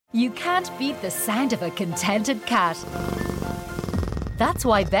You can't beat the sound of a contented cat. That's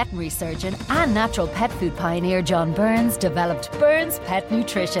why veterinary surgeon and natural pet food pioneer John Burns developed Burns Pet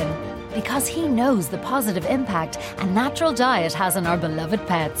Nutrition, because he knows the positive impact a natural diet has on our beloved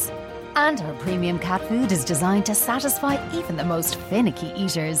pets. And our premium cat food is designed to satisfy even the most finicky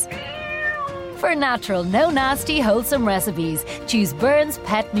eaters. For natural, no nasty, wholesome recipes, choose Burns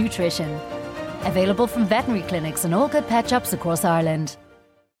Pet Nutrition. Available from veterinary clinics and all good pet shops across Ireland.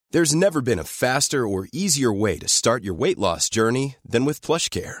 There's never been a faster or easier way to start your weight loss journey than with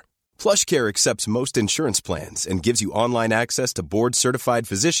PlushCare. PlushCare accepts most insurance plans and gives you online access to board-certified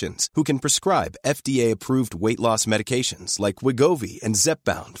physicians who can prescribe FDA-approved weight loss medications like Wegovy and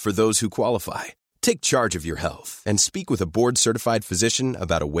Zepbound for those who qualify. Take charge of your health and speak with a board-certified physician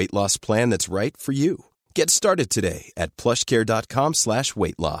about a weight loss plan that's right for you. Get started today at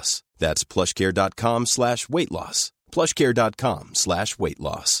plushcare.com/weight loss. That's plushcare.com/weight loss. plushcare.com/weight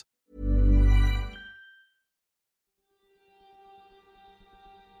loss.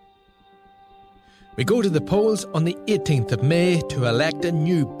 We go to the polls on the 18th of May to elect a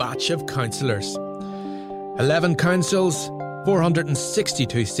new batch of councillors. 11 councils,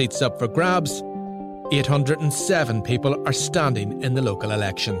 462 seats up for grabs, 807 people are standing in the local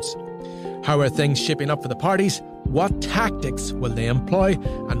elections. How are things shaping up for the parties? What tactics will they employ?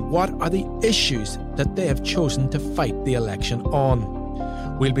 And what are the issues that they have chosen to fight the election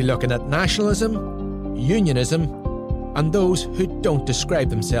on? We'll be looking at nationalism, unionism, and those who don't describe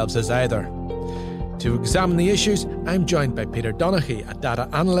themselves as either. To examine the issues, I'm joined by Peter Donaghy, a data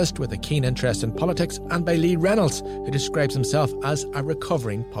analyst with a keen interest in politics, and by Lee Reynolds, who describes himself as a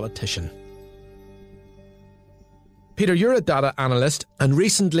recovering politician. Peter, you're a data analyst, and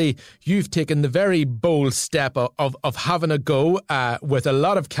recently you've taken the very bold step of having a go with a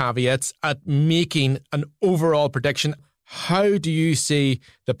lot of caveats at making an overall prediction. How do you see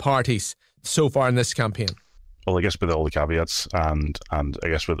the parties so far in this campaign? Well, I guess with all the caveats and I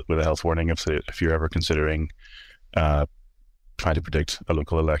guess with a health warning, if you're ever considering trying to predict a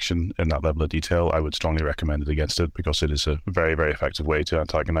local election in that level of detail, I would strongly recommend it against it, because it is a very, very effective way to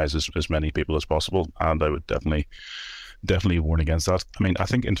antagonize as many people as possible. And I would definitely warn against that. I mean, I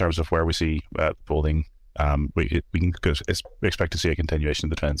think in terms of where we see polling, we expect to see a continuation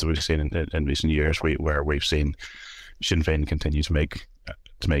of the trends that we've seen in recent years, where we've seen Sinn Féin continue to make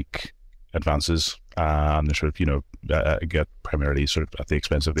advances, and they sort of get primarily sort of at the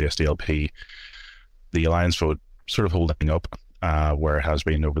expense of the SDLP. The alliance vote sort of holding up where it has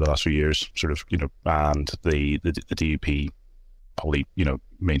been over the last few years, sort of, and the DUP probably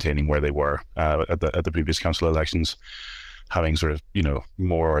maintaining where they were at the previous council elections, having sort of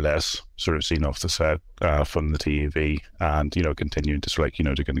more or less sort of seen off the set from the TUV, and continuing to sort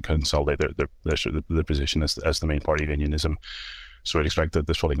of to consolidate their position as the main party of Unionism. So I'd expect that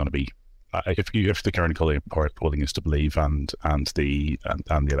there's probably going to be, if the current polling is to believe, and the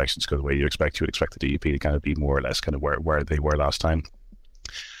elections go the way you would expect the DUP to kind of be more or less kind of where they were last time.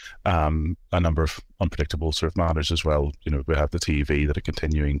 A number of unpredictable sort of matters as well. We have the TUV that are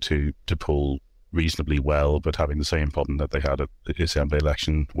continuing to poll reasonably well, but having the same problem that they had at the Assembly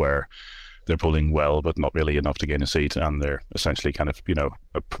election, where they're polling well, but not really enough to gain a seat, and they're essentially kind of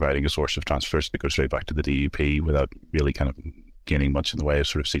providing a source of transfers that go straight back to the DUP without really kind of gaining much in the way of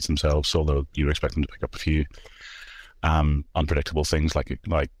sort of seats themselves, although you would expect them to pick up a few unpredictable things like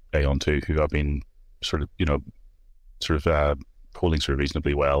Aon2, who have been sort of polling sort of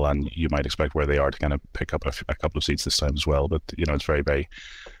reasonably well, and you might expect where they are to kind of pick up a couple of seats this time as well. But it's very, very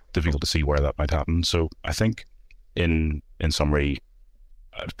difficult to see where that might happen. So I think in summary,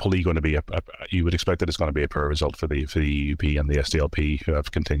 it's probably going to be you would expect that it's going to be a poor result for the UP and the SDLP, who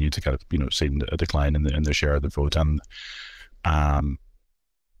have continued to kind of seen a decline in their share of the vote, and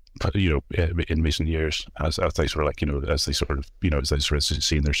but in recent years, as they sort of as they sort of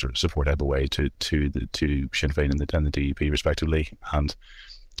seen their sort of support ebb away to Sinn Féin and the DUP respectively, and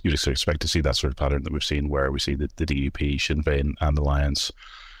you'd expect to see that sort of pattern that we've seen, where we see the DUP, Sinn Féin, and the Alliance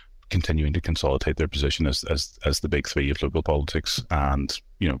continuing to consolidate their position as the big three of local politics, and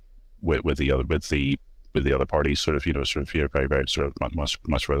with the other parties sort of here very, very sort of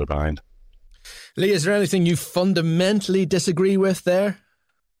much further behind. Lee, is there anything you fundamentally disagree with there?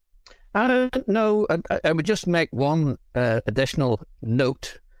 No, I would just make one additional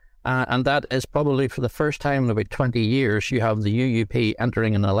note, and that is probably for the first time in about 20 years, you have the UUP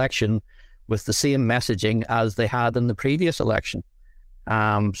entering an election with the same messaging as they had in the previous election.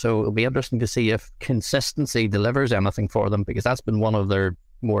 So it'll be interesting to see if consistency delivers anything for them, because that's been one of their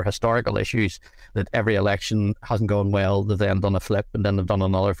more historical issues, that every election hasn't gone well. They've then done a flip, and then they've done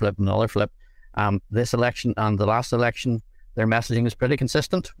another flip and another flip. This election and the last election, their messaging is pretty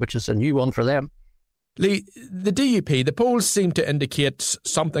consistent, which is a new one for them. Lee, the DUP, the polls seem to indicate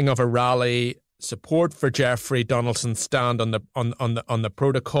something of a rally support for Jeffrey Donaldson's stand on the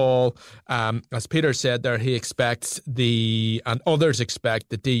protocol. As Peter said there, he expects and others expect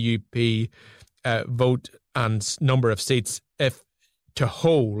the DUP vote and number of seats to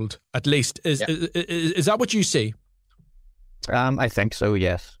hold at least. Is that what you see? I think so,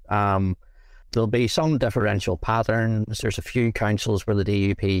 yes. There'll be some differential patterns. There's a few councils where the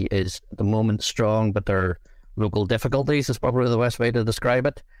DUP is at the moment strong, but there are local difficulties is probably the best way to describe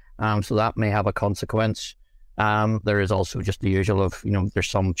it. So that may have a consequence. There is also just the usual of, there's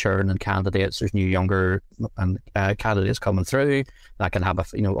some churn in candidates. There's new younger candidates coming through. That can have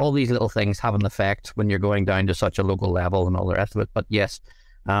all these little things have an effect when you're going down to such a local level and all the rest of it. But yes,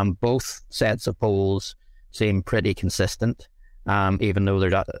 both sets of polls seem pretty consistent. Even though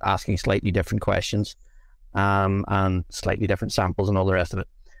they're asking slightly different questions and slightly different samples and all the rest of it.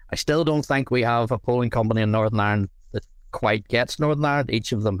 I still don't think we have a polling company in Northern Ireland that quite gets Northern Ireland.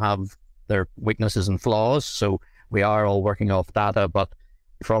 Each of them have their weaknesses and flaws, so we are all working off data. But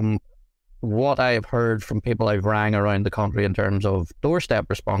from what I've heard from people I've rang around the country in terms of doorstep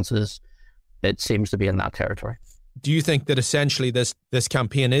responses, it seems to be in that territory. Do you think that essentially this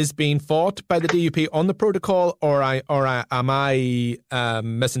campaign is being fought by the DUP on the protocol, or am I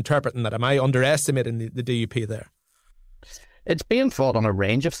misinterpreting that? Am I underestimating the DUP there? It's being fought on a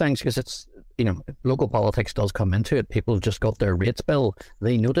range of things because it's, local politics does come into it. People have just got their rates bill.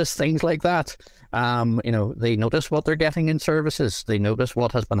 They notice things like that. They notice what they're getting in services. They notice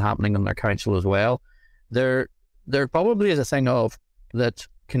what has been happening in their council as well. There probably is a thing of that,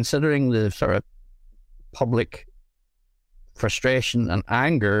 considering the sort of public frustration and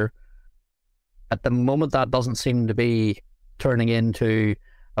anger, at the moment that doesn't seem to be turning into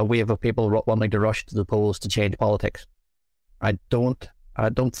a wave of people wanting to rush to the polls to change politics. I don't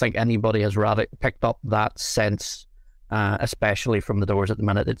think anybody has picked up that sense, especially from the doors at the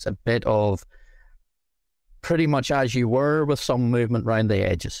minute. It's a bit of pretty much as you were, with some movement around the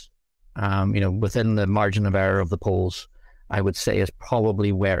edges. Within the margin of error of the polls, I would say is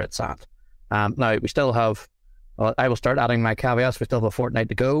probably where it's at. Now, we still have, I will start adding my caveats, we still have a fortnight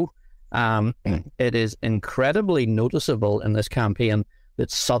to go. It is incredibly noticeable in this campaign that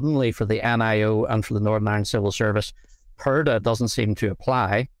suddenly for the NIO and for the Northern Ireland Civil Service, PERDA doesn't seem to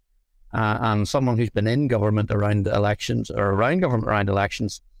apply. And someone who's been in government around elections,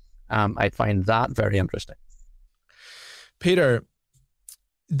 I find that very interesting. Peter,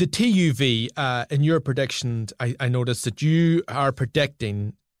 the TUV, in your predictions, I noticed that you are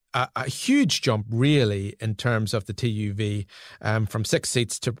predicting a huge jump, really, in terms of the TUV, from 6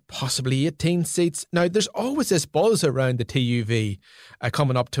 seats to possibly 18 seats. Now, there's always this buzz around the TUV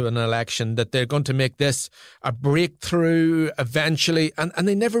coming up to an election that they're going to make this a breakthrough eventually, and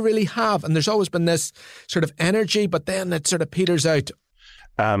they never really have. And there's always been this sort of energy, but then it sort of peters out.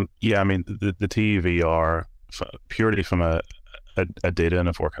 The TUV are purely from a data and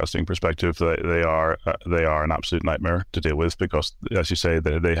a forecasting perspective, they are an absolute nightmare to deal with, because, as you say,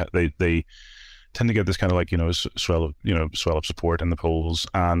 they tend to get this kind of swell of support in the polls,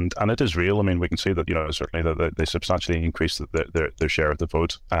 and it is real. I mean, we can see that certainly that they substantially increased their share of the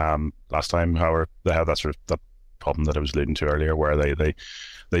vote. Last time, however, they have that problem that I was alluding to earlier, where they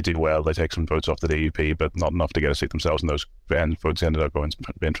do well, they take some votes off the DUP, but not enough to get a seat themselves, and those votes ended up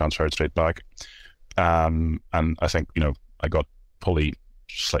being transferred straight back. And I think I got probably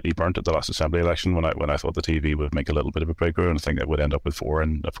slightly burnt at the last Assembly election when I thought the TV would make a little bit of a breakthrough, and I think it would end up with 4,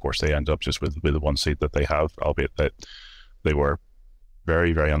 and of course they end up just with the 1 seat that they have, albeit that they were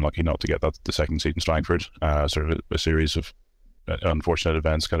very, very unlucky not to get the second seat in Strangford. Sort of a series of unfortunate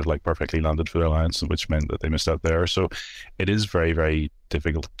events kind of perfectly landed for the Alliance, which meant that they missed out there. So it is very, very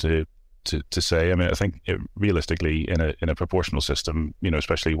difficult to say. I mean, I think realistically, in a proportional system,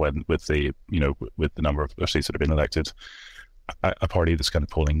 especially with the number of seats that have been elected, a party that's kind of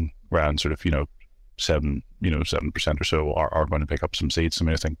polling around sort of 7% or so are going to pick up some seats. I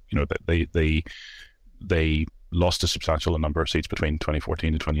mean, I think that they lost a substantial number of seats between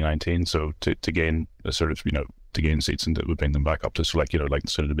 2014 and 2019. So to gain a sort of to gain seats, and that would bring them back up to sort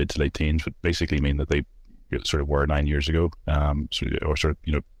of the mid to late teens, would basically mean that they sort of were 9 years ago,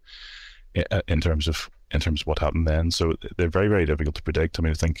 in terms of what happened then. So they're very, very difficult to predict. I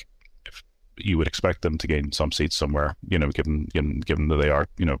mean, I think you would expect them to gain some seats somewhere, given that they are,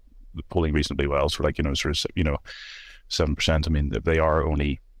 polling reasonably well. So 7%. I mean, they are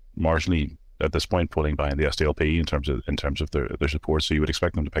only marginally at this point polling behind the SDLP in terms of their support. So you would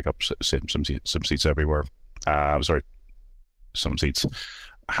expect them to pick up some seats everywhere. Some seats.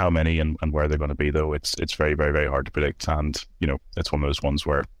 how many and where they're going to be, though, it's very, very, very hard to predict. And, it's one of those ones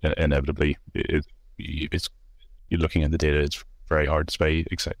where inevitably it's you're looking at the data, it's very hard to say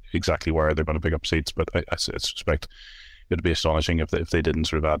exactly where they're going to pick up seats. But I suspect it'd be astonishing if they didn't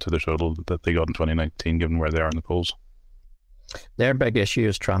sort of add to the total that they got in 2019, given where they are in the polls. Their big issue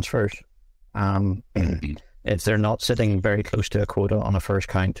is transfers. If they're not sitting very close to a quota on a first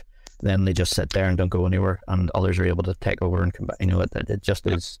count, then they just sit there and don't go anywhere, and others are able to take over and come back. It just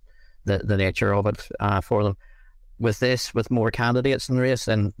is the nature of it for them. With more candidates in the race,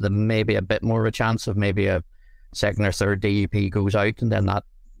 then there may be a bit more of a chance of maybe a second or third DUP goes out, and then that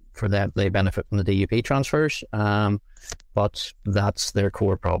for them they benefit from the DUP transfers. But that's their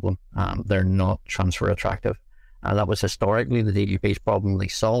core problem. They're not transfer attractive. That was historically the DUP's problem. They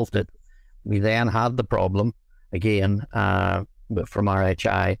solved it. We then had the problem again from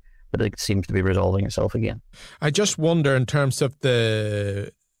RHI, but it seems to be resolving itself again. I just wonder, in terms of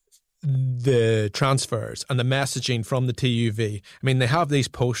the transfers and the messaging from the TUV. I mean, they have these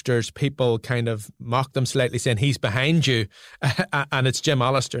posters, people kind of mock them slightly, saying he's behind you, and it's Jim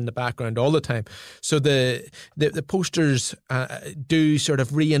Allister in the background all the time. So the posters do sort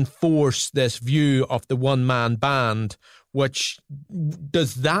of reinforce this view of the one-man band, which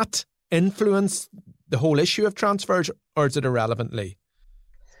does that influence the whole issue of transfers, or is it irrelevant, Lee?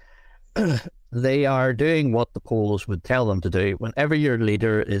 They are doing what the polls would tell them to do. Whenever your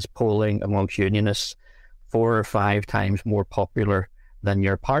leader is polling amongst unionists 4 or 5 times more popular than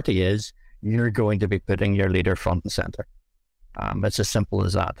your party is, you're going to be putting your leader front and centre. It's as simple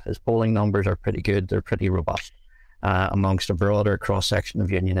as that. His polling numbers are pretty good. They're pretty robust amongst a broader cross-section of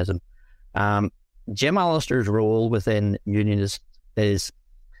unionism. Jim Allister's role within unionists is,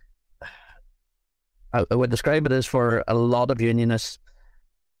 I would describe it as, for a lot of unionists,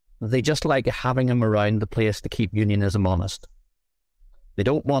 they just like having him around the place to keep unionism honest. They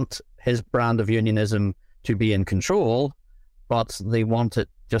don't want his brand of unionism to be in control, but they want it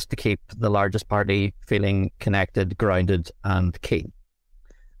just to keep the largest party feeling connected, grounded, and keen.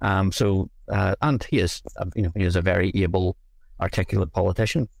 And he is a very able, articulate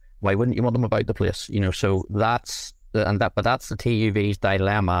politician. Why wouldn't you want him about the place? So that's the TUV's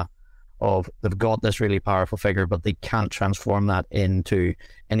dilemma. Of they've got this really powerful figure, but they can't transform that into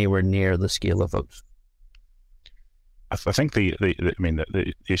anywhere near the scale of votes. I think the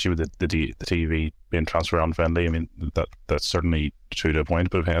issue with the TUV being transfer unfriendly, I mean that's certainly true to a point.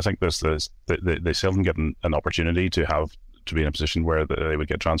 But I think they seldom get an opportunity to be in a position where they would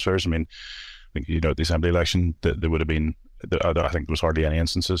get transfers. I mean, I think, at the Assembly election, there would have been. I think there was hardly any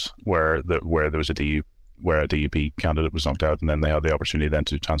instances where there was a DUP candidate was knocked out, and then they had the opportunity then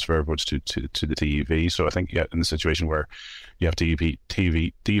to transfer votes to the TUV. So I think in the situation where you have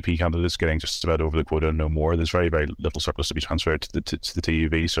DUP candidates getting just about over the quota and no more, there's very, very little surplus to be transferred to the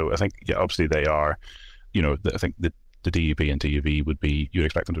TUV. So I think, obviously they are, I think the DUP and TUV you'd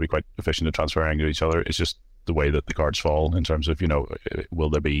expect them to be quite efficient at transferring to each other. It's just the way that the cards fall in terms of,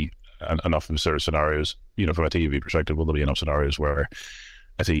 will there be enough of sort of scenarios, from a TUV perspective, will there be enough scenarios where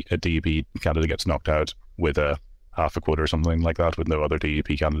a DUP candidate gets knocked out with a half a quota or something like that, with no other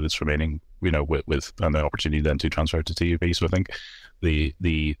DUP candidates remaining, with an opportunity then to transfer to TUV. So I think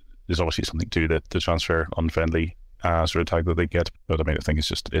there's obviously something to the transfer unfriendly sort of tag that they get. But I mean, I think it's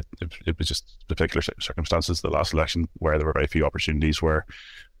just it was just particular circumstances, the last election, where there were very few opportunities where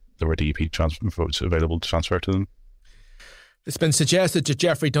there were DUP votes available to transfer to them. It's been suggested that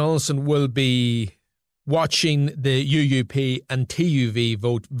Jeffrey Donaldson will be watching the UUP and TUV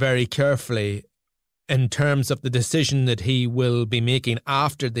vote very carefully in terms of the decision that he will be making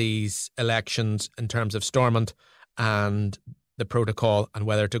after these elections in terms of Stormont and the protocol and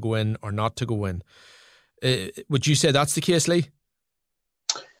whether to go in or not to go in. Would you say that's the case, Lee?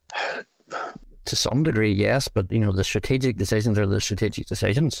 To some degree, yes, but the strategic decisions are the strategic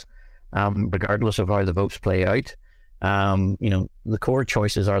decisions, regardless of how the votes play out. The core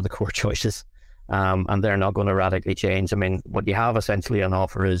choices are the core choices. And they're not going to radically change. I mean, what you have essentially on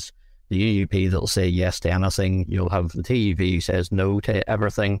offer is the UUP that'll say yes to anything. You'll have the TUV who says no to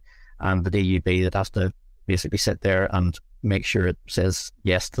everything, and the DUP that has to basically sit there and make sure it says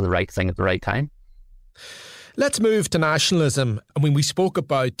yes to the right thing at the right time. Let's move to nationalism. I mean, we spoke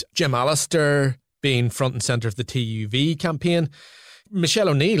about Jim Allister being front and centre of the TUV campaign. Michelle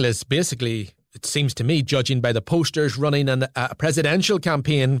O'Neill is basically, it seems to me, judging by the posters, running a presidential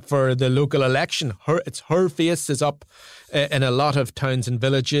campaign for the local election. Her face is up in a lot of towns and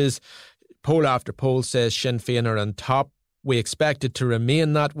villages. Poll after poll says Sinn Féin are on top. We expect it to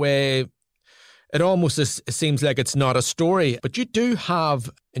remain that way. It almost seems like it's not a story. But you do have,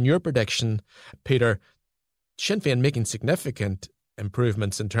 in your prediction, Peter, Sinn Féin making significant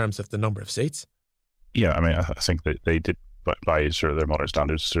improvements in terms of the number of seats. Yeah, I mean, I think that they did, by sort of their modern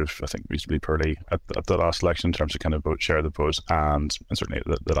standards, sort of, I think, reasonably poorly at the last election in terms of kind of share of the votes, and certainly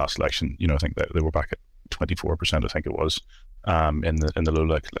the last election, I think that they were back at 24%, I think it was, in the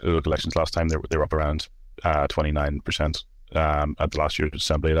local elections last time. They were up around 29% at the last year's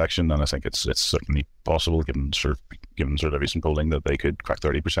assembly election, and I think it's certainly possible, given sort of recent polling, that they could crack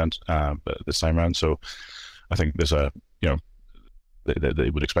 30% this time around. So I think there's they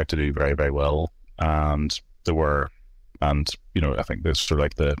would expect to do very, very well, and I think there's sort of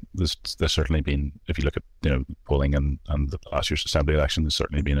like there's certainly been, if you look at polling and the last year's assembly election, there's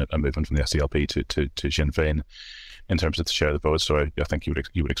certainly been a movement from the SDLP to Sinn Féin in terms of the share of the votes. So I think you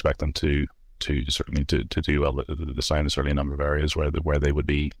would expect them to certainly to do well. The sign is certainly a number of areas where they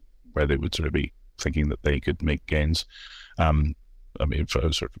would sort of be thinking that they could make gains. I mean, sort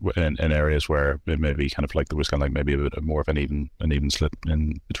of in areas where it may be kind of like there was kind of like maybe a bit more of an even split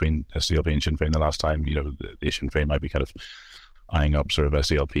in between SDLP and Sinn Féin the last time. The Sinn Féin might be kind of eyeing up sort of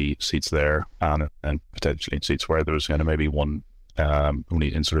SDLP seats there, and potentially in seats where there was kind of maybe one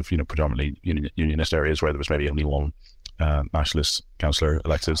only in sort of predominantly unionist areas where there was maybe only one nationalist councillor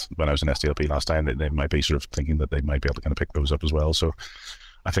elected when I was in SDLP last time. They might be sort of thinking that they might be able to kind of pick those up as well. So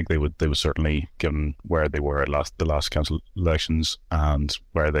I think they would certainly, given where they were at the last council elections and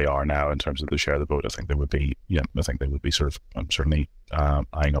where they are now in terms of the share of the vote, I think they would be sort of certainly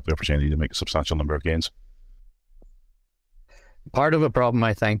eyeing up the opportunity to make a substantial number of gains. Part of the problem,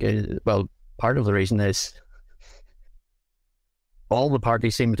 I think, part of the reason is all the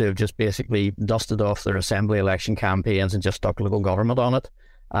parties seem to have just basically dusted off their assembly election campaigns and just stuck local government on it.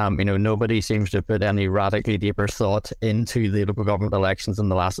 Nobody seems to put any radically deeper thought into the local government elections in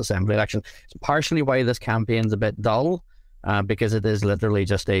the last assembly election. It's partially why this campaign's a bit dull, because it is literally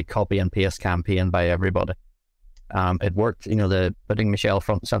just a copy and paste campaign by everybody. It worked, the putting Michelle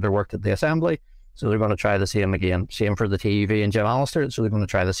front and centre worked at the assembly, so they're going to try the same again. Same for the TV and Jim Allister, so they're going to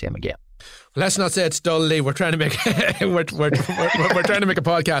try the same again. Let's not say it's dull, Lee. We're trying to make we're trying to make a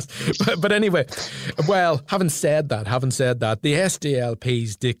podcast. But anyway, well, having said that, the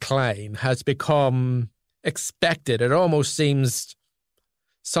SDLP's decline has become expected. It almost seems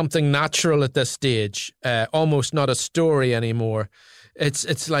something natural at this stage. Almost not a story anymore.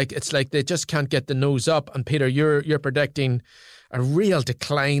 It's like they just can't get the nose up. And Peter, you're predicting a real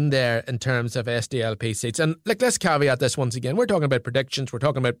decline there in terms of SDLP seats. And let's caveat this once again. We're talking about predictions. We're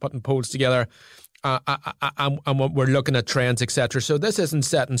talking about putting polls together, and we're looking at trends, etc. So this isn't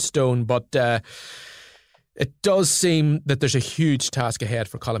set in stone, but it does seem that there's a huge task ahead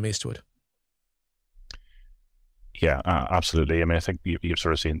for Colm Eastwood. Yeah, absolutely. I mean, I think you've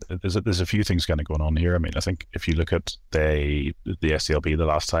sort of seen there's a few things kind of going on here. I mean, I think if you look at the SDLP the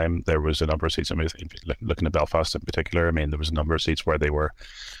last time, there was a number of seats. I mean, looking at Belfast in particular, I mean, there was a number of seats where they were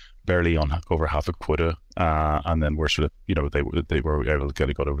barely on over half a quota, and then were sort of, they were able to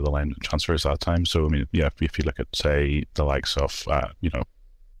get over the line transfers that time. So I mean, yeah, if you look at, say, the likes of I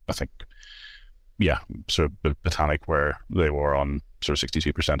think, yeah, sort of Botanic, where they were on sort of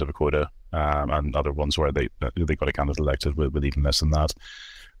 62% of a quota, and other ones where they got a candidate elected with even less than that.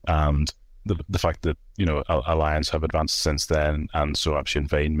 And the fact that, Alliance have advanced since then, and so have Sinn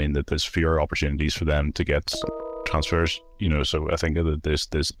Féin, mean that there's fewer opportunities for them to get transfers. So I think that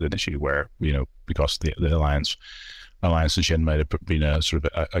there's an issue where, because the Alliance and Sinn might have been a sort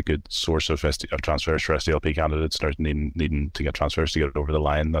of a good source of transfers for SDLP candidates, needing to get transfers to get it over the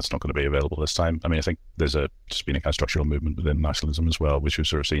line. That's not going to be available this time. I mean, I think there's just been a kind of structural movement within nationalism as well, which we've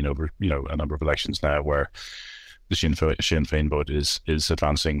sort of seen over a number of elections now, where the Sinn Féin vote is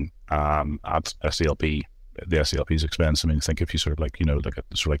advancing at SDLP, the SDLP's expense. I mean, I think if you sort of look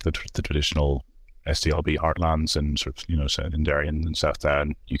at sort of like the traditional SDLP heartlands and sort of in Darien and South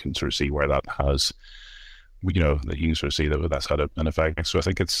Down, you can sort of see where that has. That you can sort of see that that's had an effect. So I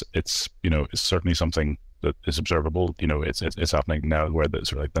think it's certainly something that is observable. It's happening now, where the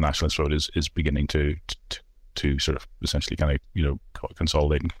sort of like the nationalist vote is beginning to sort of essentially kind of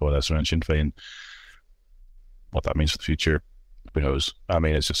consolidate and coalesce around Sinn Féin. What that means for the future, who knows? I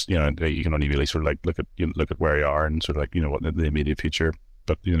mean, it's just you can only really sort of like look at where you are and sort of like what the immediate future.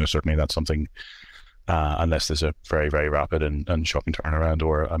 But certainly that's something. Unless there's a very, very rapid and shocking turnaround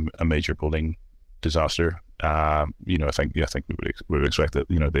or a major polling disaster, I think we would expect that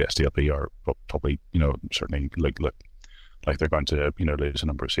the SDLP are probably certainly look like they're going to lose a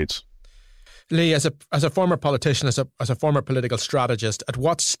number of seats. Lee, as a former politician, as a former political strategist, at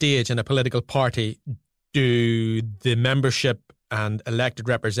what stage in a political party do the membership and elected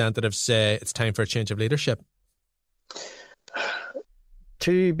representatives say it's time for a change of leadership?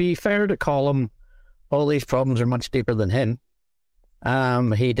 To be fair to Colm, all these problems are much deeper than him.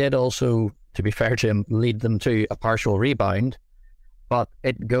 He did also, to be fair to him, lead them to a partial rebound, but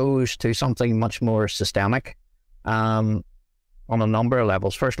it goes to something much more systemic on a number of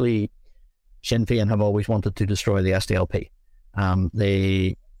levels. Firstly, Sinn Féin have always wanted to destroy the SDLP.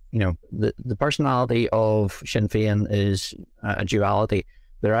 The personality of Sinn Féin is a duality.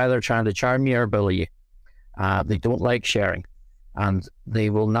 They're either trying to charm you or bully you. They don't like sharing, and they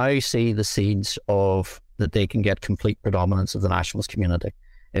will now see the seeds of that they can get complete predominance of the nationalist community.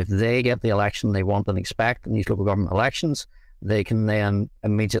 If they get the election they want and expect in these local government elections, they can then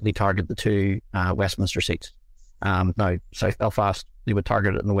immediately target the two Westminster seats. Now, South Belfast, they would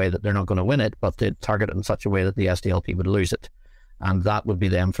target it in a way that they're not going to win it, but they'd target it in such a way that the SDLP would lose it. And that would be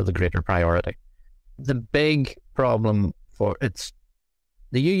them for the greater priority. The big problem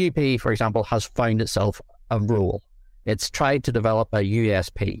the UUP, for example, has found itself a role. It's tried to develop a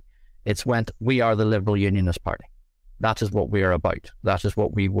USP. It's went, we are the Liberal Unionist Party. That is what we are about. That is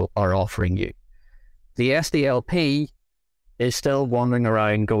what we are offering you. The SDLP is still wandering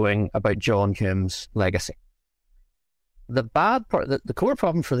around going about John Hume's legacy. The bad part, the core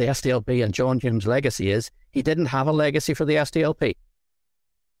problem for the SDLP and John Hume's legacy is he didn't have a legacy for the SDLP.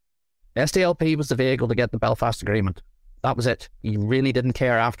 SDLP was the vehicle to get the Belfast Agreement. That was it. He really didn't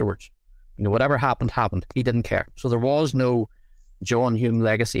care afterwards. Whatever happened, happened. He didn't care. So there was no John Hume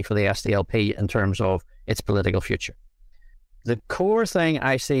legacy for the SDLP in terms of its political future. The core thing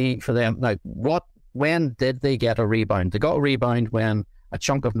I see for them, now, when did they get a rebound? They got a rebound when a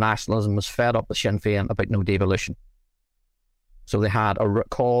chunk of nationalism was fed up with Sinn Féin about no devolution. So they had a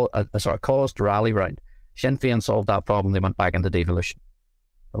sort of cause to rally round. Sinn Féin solved that problem, they went back into devolution.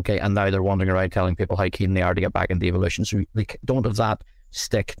 Okay, and now they're wandering around telling people how keen they are to get back into devolution. So they don't have that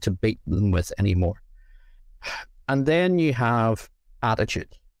stick to beat them with anymore. And then you have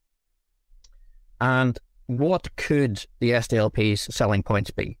attitude. And what could the SDLP's selling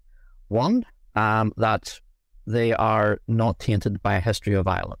points be? One, that they are not tainted by a history of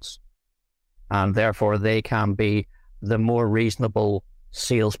violence. And therefore they can be the more reasonable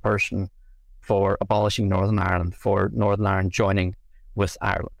salesperson for abolishing Northern Ireland, for Northern Ireland joining with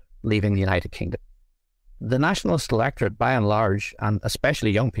Ireland, leaving the United Kingdom. The nationalist electorate, by and large, and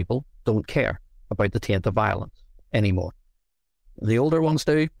especially young people, don't care about the taint of violence anymore. The older ones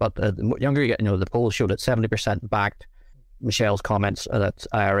do, but the younger you get, the polls showed that 70% backed Michelle's comments that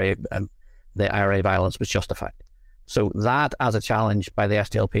the IRA violence was justified. So that, as a challenge by the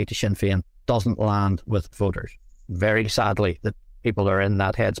SDLP to Sinn Féin, doesn't land with voters. Very sadly, that people are in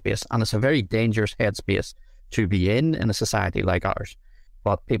that headspace, and it's a very dangerous headspace to be in a society like ours.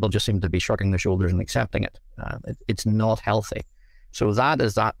 But people just seem to be shrugging their shoulders and accepting it. It's not healthy. So that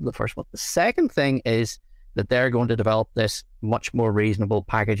is the first one. The second thing is that they're going to develop this much more reasonable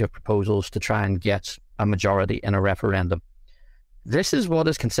package of proposals to try and get a majority in a referendum. This is what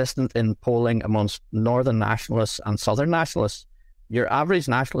is consistent in polling amongst Northern nationalists and Southern nationalists. Your average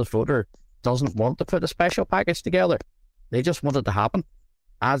nationalist voter doesn't want to put a special package together. They just want it to happen,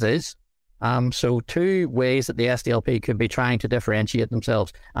 as is. So two ways that the SDLP could be trying to differentiate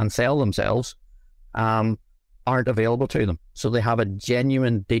themselves and sell themselves aren't available to them. So they have a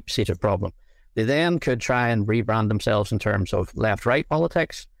genuine deep-seated problem. They then could try and rebrand themselves in terms of left-right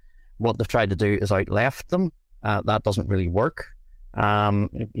politics. What they've tried to do is out-left them. That doesn't really work.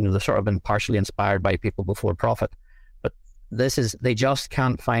 They've sort of been partially inspired by people before profit. But they just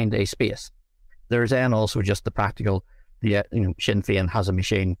can't find a space. There's then also just the practical, Sinn Féin has a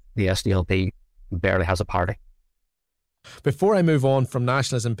machine, the SDLP barely has a party. Before I move on from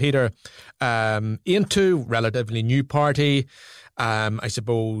nationalism, Peter, into relatively new party, I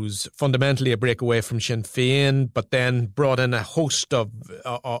suppose fundamentally a breakaway from Sinn Féin, but then brought in a host of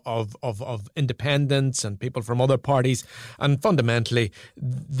independents and people from other parties, and fundamentally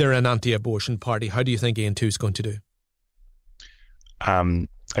they're an anti-abortion party. How do you think Aon 2 is going to do?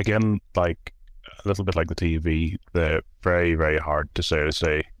 Again, like a little bit like the TV, they're very, very hard to say.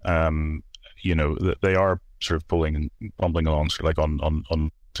 They are sort of bumbling along, like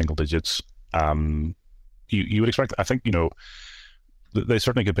on single digits. You would expect, I think, they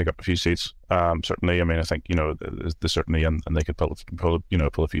certainly could pick up a few seats. Certainly, I mean, I think, they certainly, and they could pull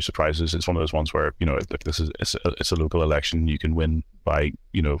a few surprises. It's one of those ones where, if this is, it's a local election, you can win by,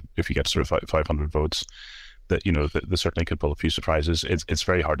 if you get sort of 500 votes, that, they certainly could pull a few surprises. It's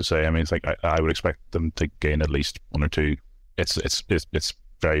very hard to say. I mean, it's like, I would expect them to gain at least one or two. It's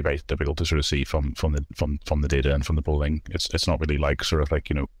very, very difficult to sort of see from the data and from the polling. It's not really like sort of like,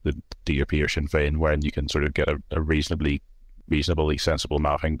 the DUP or Sinn Féin, wherein you can sort of get a reasonably sensible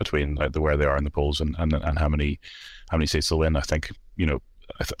mapping between where they are in the polls and how many seats they'll win. I think,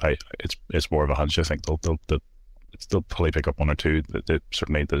 it's more of a hunch. I think they'll they'll probably pick up one or two. That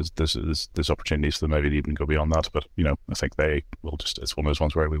certainly there's opportunities for them maybe to even go beyond that. But I think they will just. It's one of those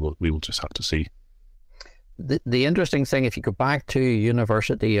ones where we will just have to see. The interesting thing, if you go back to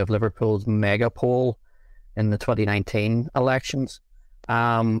University of Liverpool's mega poll in the 2019 elections,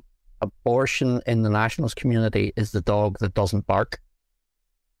 abortion in the nationalist community is the dog that doesn't bark.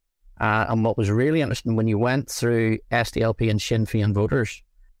 And what was really interesting, when you went through SDLP and Sinn Féin voters,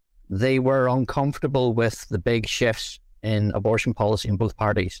 they were uncomfortable with the big shifts in abortion policy in both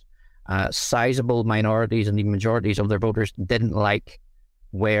parties. Sizable minorities and even majorities of their voters didn't like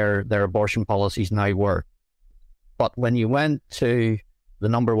where their abortion policies now were. But when you went to the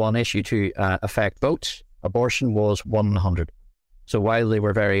number one issue to affect votes, abortion was 1 in 100. So while they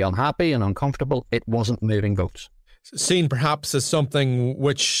were very unhappy and uncomfortable, it wasn't moving votes. Seen perhaps as something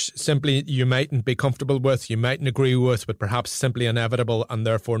which simply you mightn't be comfortable with, you mightn't agree with, but perhaps simply inevitable and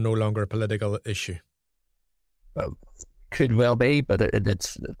therefore no longer a political issue. Could well be, but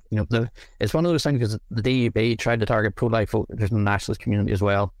it's it's one of those things, because the DUP tried to target pro-life voters in the nationalist community as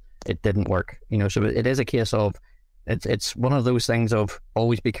well. It didn't work, so it is a case of it's one of those things of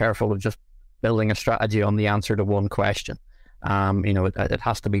always be careful of just building a strategy on the answer to one question. It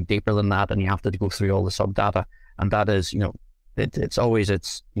has to be deeper than that, and you have to go through all the sub data. And that is,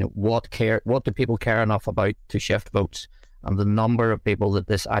 what do people care enough about to shift votes? And the number of people that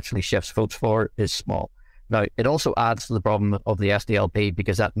this actually shifts votes for is small. Now, it also adds to the problem of the SDLP,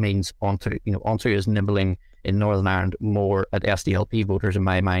 because that means Onto is nibbling in Northern Ireland more at SDLP voters, in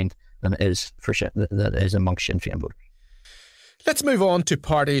my mind, than it is that is amongst Sinn Féin voters. Let's move on to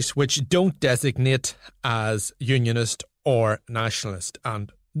parties which don't designate as unionist or nationalist.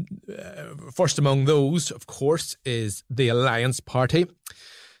 And first among those, of course, is the Alliance Party.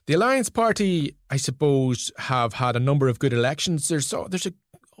 The Alliance Party, I suppose, have had a number of good elections. There's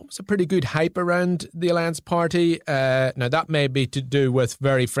almost a pretty good hype around the Alliance Party. Now, that may be to do with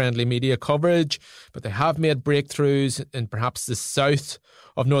very friendly media coverage, but they have made breakthroughs in perhaps the south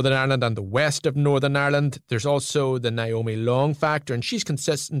of Northern Ireland and the west of Northern Ireland. There's also the Naomi Long factor, and she's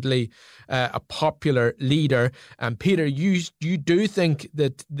consistently a popular leader. And Peter, you do think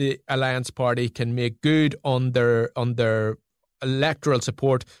that the Alliance Party can make good on their electoral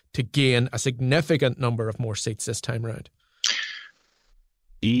support to gain a significant number of more seats this time around?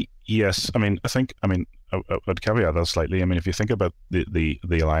 Yes, I would caveat that slightly. If you think about the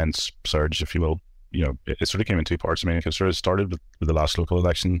Alliance surge, if you will, it sort of came in two parts. It sort of started with the last local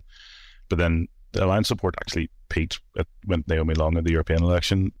election, but then the Alliance support actually peaked when Naomi Long in the European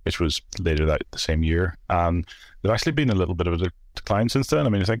election, which was later that the same year. And there's actually been a little bit of a decline since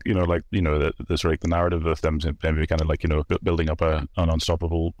then. I think, the sort of the narrative of them maybe kind of building up an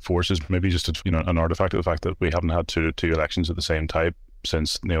unstoppable force is maybe just an artifact of the fact that we haven't had two elections of the same type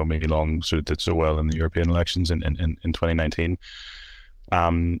since Naomi Long sort of did so well in the European elections in 2019.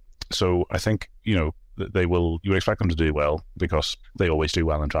 So I think, you would expect them to do well, because they always do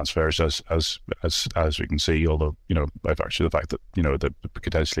well in transfers, as we can see, although, by virtue of the fact that, there could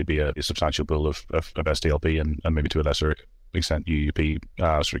potentially be a substantial pool of SDLP and maybe to a lesser extent UUP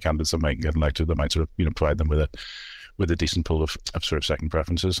sort of candidates that might get elected, that might sort of, provide them with a decent pool of sort of second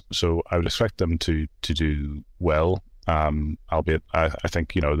preferences. So I would expect them to do well, albeit I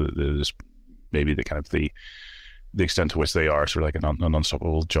think, there's maybe the extent to which they are sort of like an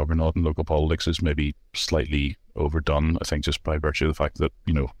unstoppable juggernaut in local politics is maybe slightly overdone. I think just by virtue of the fact that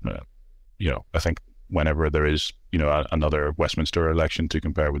I think whenever there is another Westminster election to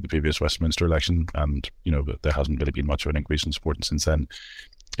compare with the previous Westminster election, and there hasn't really been much of an increase in support since then,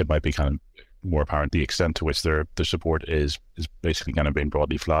 it might be kind of more apparent the extent to which their support is basically kind of been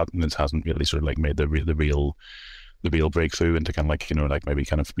broadly flat, and it hasn't really sort of like made the real breakthrough into kind of like maybe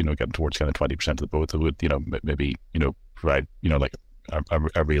kind of getting towards kind of 20% of the vote that would maybe provide like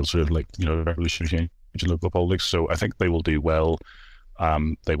a real sort of like revolutionary change in local politics. So I think they will do well.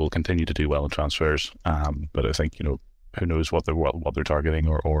 They will continue to do well in transfers. But I think who knows what they're targeting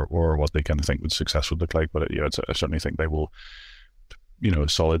or what they kind of think would success would look like. But I certainly think they will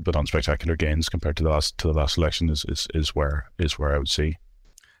solid but unspectacular gains compared to the last election is where I would see.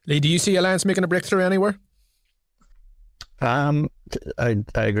 Lee, do you see Alliance making a breakthrough anywhere? I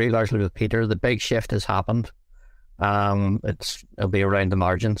agree largely with Peter. The big shift has happened. It'll be around the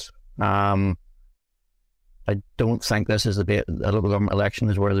margins. I don't think this is a local government election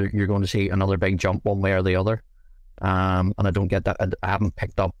is where you're going to see another big jump one way or the other. And I don't get that. I haven't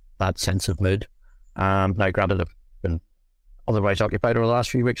picked up that sense of mood. Now, granted, I've been otherwise occupied over the last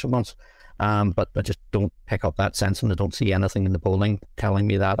few weeks or months, but I just don't pick up that sense, and I don't see anything in the polling telling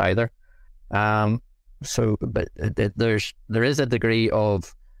me that either. But there is a degree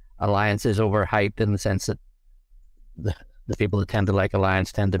of Alliance is overhyped in the sense that the people that tend to like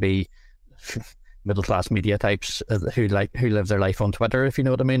Alliance tend to be middle class media types who live their life on Twitter, if you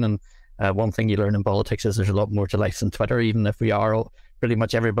know what I mean. And one thing you learn in politics is there's a lot more to life than Twitter, even if we are all, pretty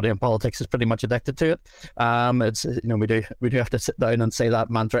much everybody in politics is pretty much addicted to it. It's, you know, we do have to sit down and say that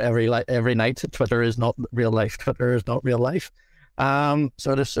mantra every night. Twitter is not real life. Twitter is not real life. So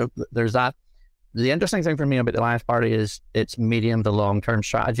there's that. The interesting thing for me about the Alliance Party is its medium to long term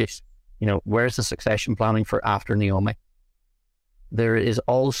strategies. You know, where's the succession planning for after Naomi? There is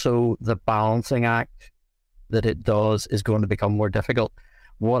also the balancing act that it does is going to become more difficult.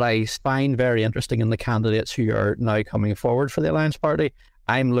 What I find very interesting in the candidates who are now coming forward for the Alliance Party,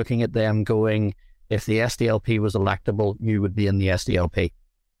 I'm looking at them going, if the SDLP was electable, you would be in the SDLP.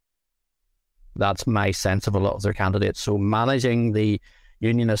 That's my sense of a lot of their candidates. So managing the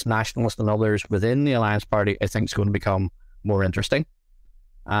Unionist, Nationalist and others within the Alliance Party, I think is going to become more interesting.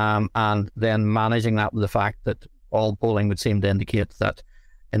 And then managing that with the fact that all polling would seem to indicate that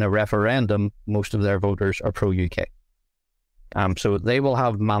in a referendum, most of their voters are pro-UK. So they will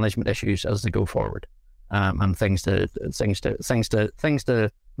have management issues as they go forward, and things to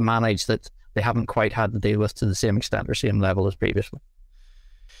manage that they haven't quite had to deal with to the same extent or same level as previously.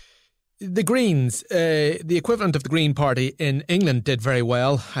 The Greens, the equivalent of the Green Party in England, did very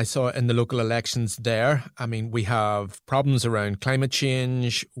well. I saw it in the local elections there. I mean, we have problems around climate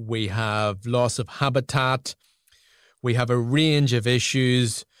change. We have loss of habitat. We have a range of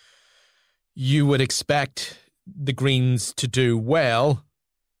issues. You would expect the Greens to do well.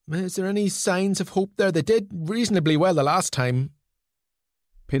 Is there any signs of hope there? They did reasonably well the last time.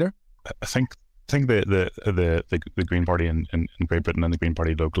 Peter? I think the Green Party in Great Britain and the Green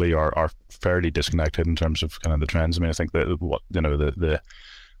Party locally are fairly disconnected in terms of kind of the trends. I mean, I think that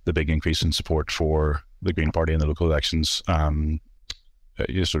the big increase in support for the Green Party in the local elections,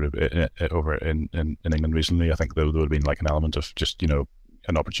 sort of over in England recently, I think there would have been like an element of just, you know,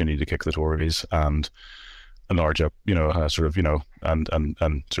 an opportunity to kick the Tories and enlarge up, you know, sort of, you know, and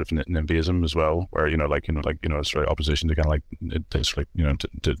sort of NIMBYism as well, where, you know, sort of opposition to kind of like, you know,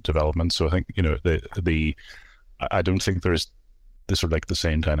 to development. So I think, you know, I don't think there's this sort of like the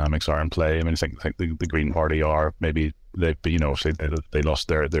same dynamics are in play. I mean, I think the Green Party are maybe you know, say they lost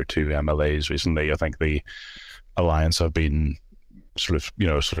their two MLAs recently. I think the Alliance have been sort of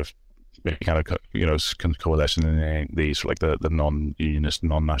maybe kind of, you know, coalition in the sort of like the non-unionist,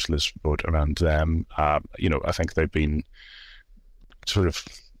 non-nationalist vote around them. You know, I think they've been sort of,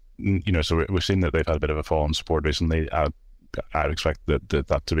 you know, so we've seen that they've had a bit of a fall in support recently. I'd expect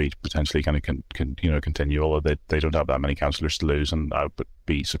that to be potentially kind of continue, although they don't have that many councillors to lose, and I would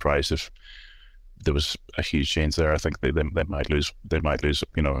be surprised if there was a huge change there. I think they might lose,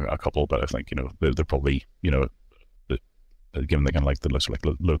 you know, a couple, but I think, you know, they're probably, you know, given the kind of like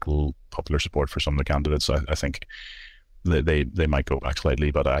the local popular support for some of the candidates, I think they might go back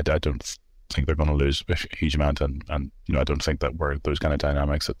slightly, but I don't think they're going to lose a huge amount, and you know, I don't think that we're those kind of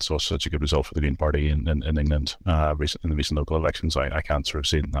dynamics that saw such a good result for the Green Party in England in the recent local elections. I can't sort of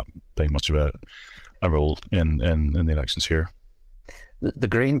see that playing much of a role in the elections here. The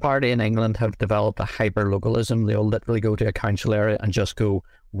Green Party in England have developed a hyper-localism. They'll literally go to a council area and just go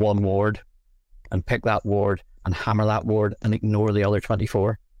one ward and pick that ward and hammer that ward and ignore the other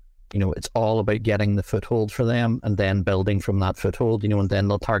 24. You know, it's all about getting the foothold for them and then building from that foothold, you know, and then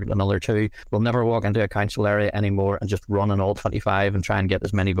they'll target another 2. They'll never walk into a council area anymore and just run on all 25 and try and get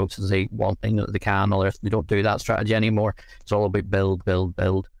as many votes as they want, you know, they can. They don't do that strategy anymore. It's all about build, build,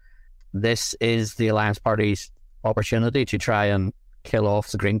 build. This is the Alliance Party's opportunity to try and kill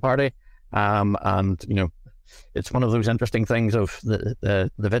off the Green Party. And, you know, it's one of those interesting things of the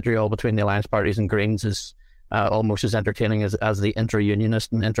vitriol between the Alliance Parties and Greens is almost as entertaining as the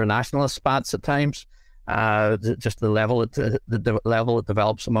inter-unionist and internationalist spats at times. Just the level it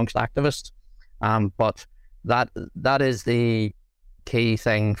develops amongst activists. But that is the key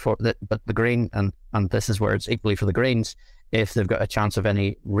thing for but the Green, and this is where it's equally for the Greens. If they've got a chance of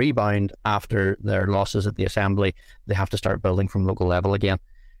any rebound after their losses at the Assembly, they have to start building from local level again.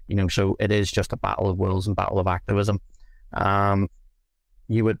 You know, so it is just a battle of wills and battle of activism.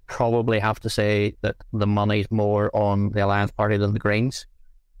 You would probably have to say that the money's more on the Alliance Party than the Greens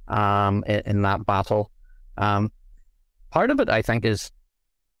in that battle. Part of it, I think, is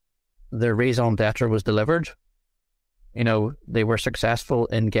their raison d'etre was delivered. You know, they were successful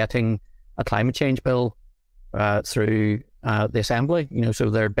in getting a climate change bill through the Assembly. You know, so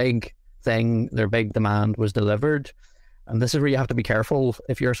their big demand was delivered. And this is where you have to be careful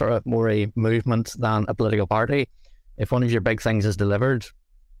if you're sort of more a movement than a political party. If one of your big things is delivered,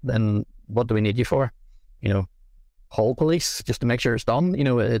 then what do we need you for? You know, whole police just to make sure it's done. You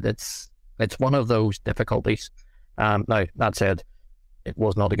know, it's one of those difficulties. Now, that said, it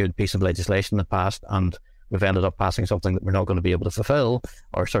was not a good piece of legislation in the past, and we've ended up passing something that we're not going to be able to fulfill,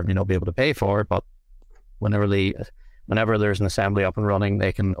 or certainly not be able to pay for. But whenever there's an assembly up and running,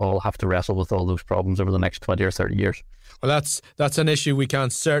 they can all have to wrestle with all those problems over the next 20 or 30 years. Well, that's an issue we can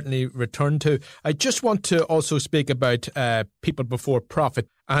certainly return to. I just want to also speak about People Before Profit,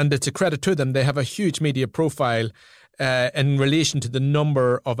 and it's a credit to them. They have a huge media profile in relation to the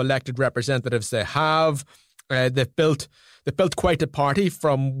number of elected representatives they have. They've built quite a party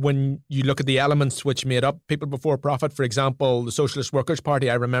from when you look at the elements which made up People Before Profit. For example, the Socialist Workers' Party.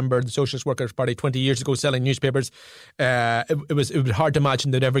 I remember the Socialist Workers' Party 20 years ago selling newspapers. It was hard to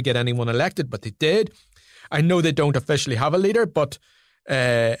imagine they'd ever get anyone elected, but they did. I know they don't officially have a leader, but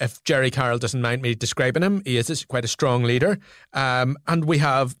if Jerry Carroll doesn't mind me describing him, he is quite a strong leader. And we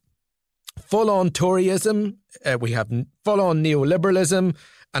have full-on Toryism, we have full-on neoliberalism,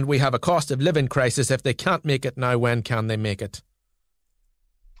 and we have a cost of living crisis. If they can't make it now, when can they make it?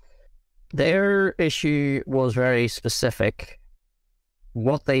 Their issue was very specific.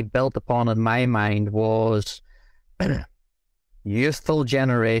 What they built upon, in my mind, was youthful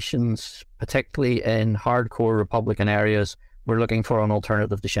generations, particularly in hardcore Republican areas, were looking for an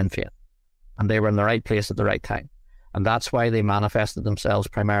alternative to Sinn Féin. And they were in the right place at the right time. And that's why they manifested themselves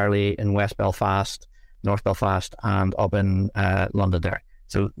primarily in West Belfast, North Belfast, and up in Londonderry.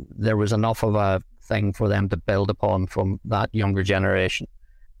 So there was enough of a thing for them to build upon from that younger generation.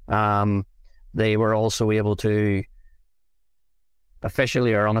 They were also able to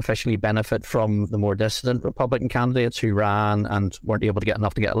officially or unofficially benefit from the more dissident Republican candidates who ran and weren't able to get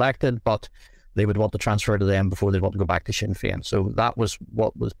enough to get elected, but they would want to transfer to them before they'd want to go back to Sinn Féin. So that was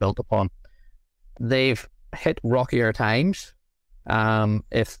what was built upon. They've hit rockier times.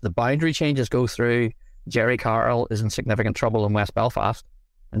 If the boundary changes go through, Jerry Carroll is in significant trouble in West Belfast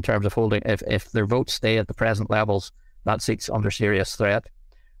in terms of holding, if their votes stay at the present levels, that seat's under serious threat.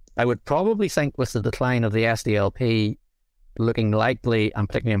 I would probably think with the decline of the SDLP looking likely, and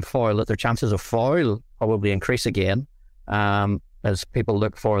particularly in Foyle, that their chances of Foyle probably increase again as people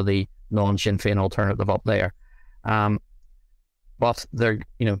look for the non-Sinn Féin alternative up there. But they're,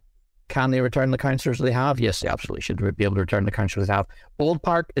 can they return the councillors they have? Yes, they absolutely should be able to return the councillors they have. Old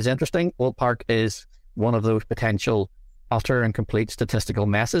Park is interesting. Old Park is one of those potential utter and complete statistical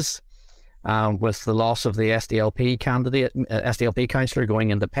messes. With the loss of the SDLP councillor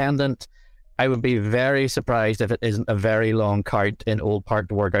going independent, I would be very surprised if it isn't a very long count in Old Park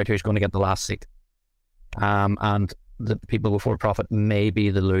to work out who's going to get the last seat. And the People Before Profit may be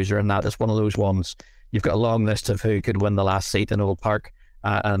the loser, and that is one of those ones. You've got a long list of who could win the last seat in Old Park,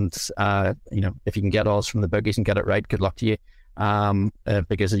 and if you can get odds from the bookies and get it right, good luck to you,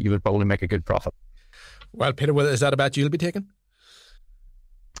 because you would probably make a good profit. Well, Peter, is that a bet you'll be taking?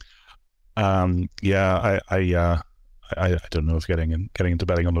 I don't know if getting into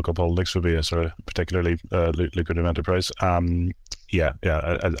betting on local politics would be a sort of particularly lucrative enterprise. I'd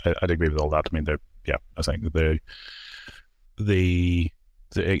agree with all that. I mean, I think that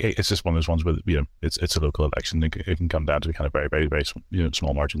it's just one of those ones where it's a local election. It can come down to kind of very, very, very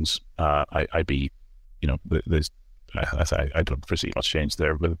small margins. I don't foresee much change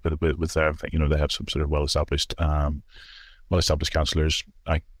there with their, they have some sort of well established councillors.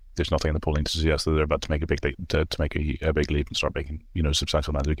 There's nothing in the polling to suggest that they're about to make a big leap, to make a big leap and start making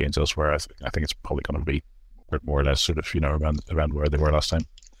substantial amounts of gains elsewhere. I think it's probably going to be more or less sort of around where they were last time.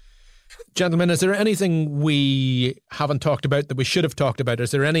 Gentlemen, is there anything we haven't talked about that we should have talked about?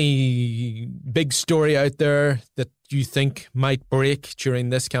 Is there any big story out there that you think might break during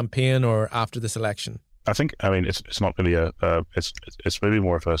this campaign or after this election? It's not really it's maybe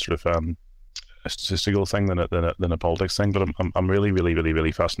more of a sort of a statistical thing than a politics thing, but I'm really, really, really,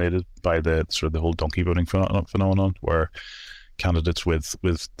 really fascinated by the sort of the whole donkey voting phenomenon, where candidates with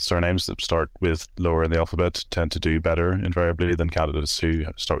surnames that start with lower in the alphabet tend to do better invariably than candidates who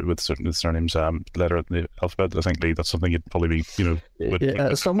start with certain surnames letter in the alphabet. I think, Lee, that's something you'd probably be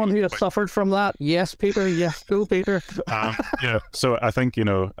someone who has suffered from that. Yes, Peter. Yes, go Peter. So I think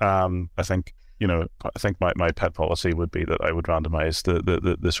I think my pet policy would be that I would randomize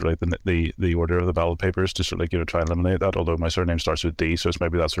the order of the ballot papers to sort of try and eliminate that. Although my surname starts with D, so it's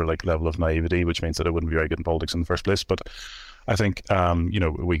maybe that sort of level of naivety, which means that I wouldn't be very good in politics in the first place. But I think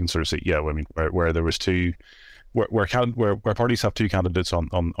we can sort of see where there was two. Where parties have two candidates on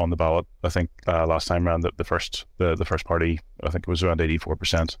the ballot. I think last time around the first party, I think it was around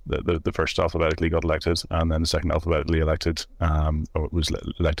 84%. The first alphabetically got elected, and then the second alphabetically elected was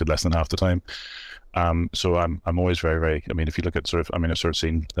elected less than half the time. So I'm always very, very. I mean, if you look at I've sort of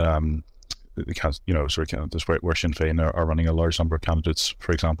seen candidates where Sinn Féin are running a large number of candidates.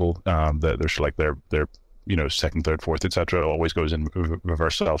 For example, they're second, third, fourth, etc. always goes in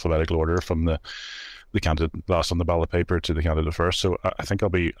reverse alphabetical order from the candidate last on the ballot paper to the candidate first. So I think I'll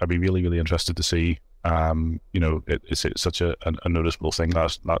be really, really interested to see. It's such a noticeable thing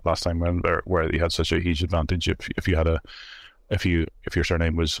last time where you had such a huge advantage if your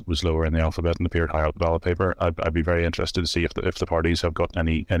surname was lower in the alphabet and appeared higher on the ballot paper. I'd be very interested to see if the parties have got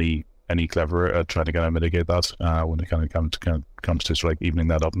any cleverer at trying to kind of mitigate that when it kind of comes to sort of like evening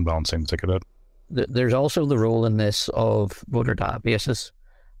that up and balancing the ticket out. There's also the role in this of voter databases,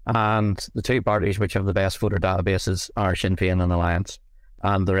 and the two parties which have the best voter databases are Sinn Féin and Alliance,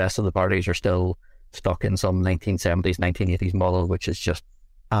 and the rest of the parties are still stuck in some 1970s, 1980s model, which is just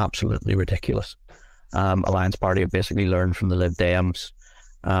absolutely ridiculous. Alliance Party have basically learned from the Lib Dems.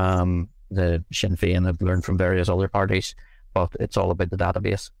 The Sinn Féin have learned from various other parties, but it's all about the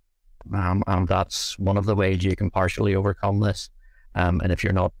database. And that's one of the ways you can partially overcome this. And if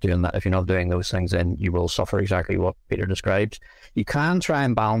you're not doing that, if you're not doing those things, then you will suffer exactly what Peter describes. You can try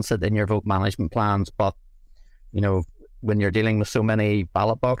and balance it in your vote management plans, but when you're dealing with so many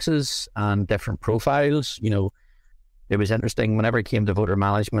ballot boxes and different profiles, it was interesting whenever it came to voter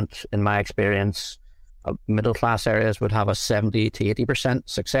management. In my experience, middle class areas would have a 70 to 80%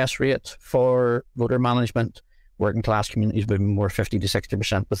 success rate for voter management. Working class communities would be more 50 to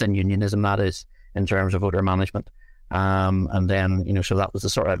 60% within unionism, that is, in terms of voter management. And then, so that was the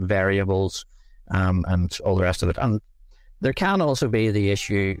sort of variables and all the rest of it. And there can also be the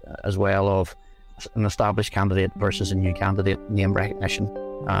issue as well of an established candidate versus a new candidate name recognition.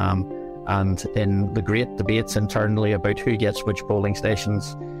 And in the great debates internally about who gets which polling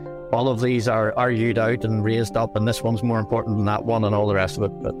stations, all of these are argued out and raised up, and this one's more important than that one and all the rest of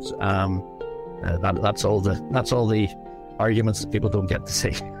it. But that's all the arguments that people don't get to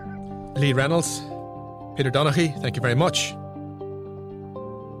see. Lee Reynolds, Peter Donaghy, thank you very much.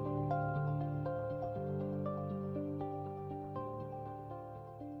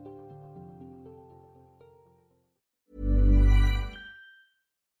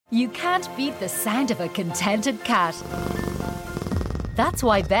 You can't beat the sound of a contented cat. That's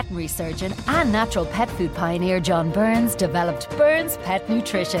why veterinary surgeon and natural pet food pioneer John Burns developed Burns Pet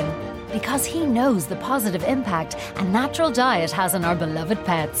Nutrition, because he knows the positive impact a natural diet has on our beloved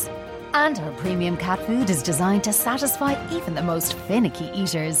pets. And our premium cat food is designed to satisfy even the most finicky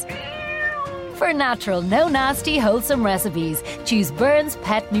eaters. For natural, no nasty, wholesome recipes, choose Burns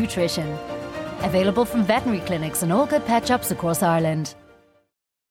Pet Nutrition. Available from veterinary clinics and all good pet shops across Ireland.